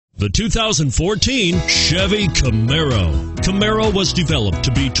The 2014 Chevy Camaro. Camaro was developed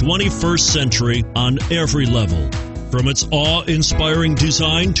to be 21st century on every level. From its awe-inspiring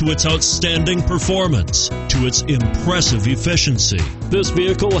design to its outstanding performance to its impressive efficiency, this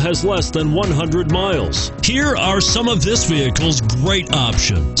vehicle has less than 100 miles. Here are some of this vehicle's great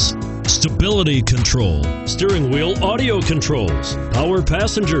options: stability control, steering wheel audio controls, power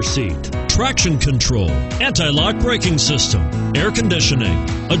passenger seat, traction control, anti-lock braking system, air conditioning,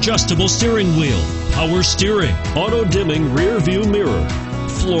 adjustable steering wheel, power steering, auto-dimming rear view mirror,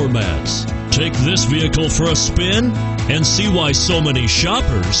 floor mats. Take this vehicle for a spin and see why so many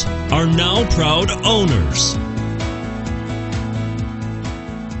shoppers are now proud owners.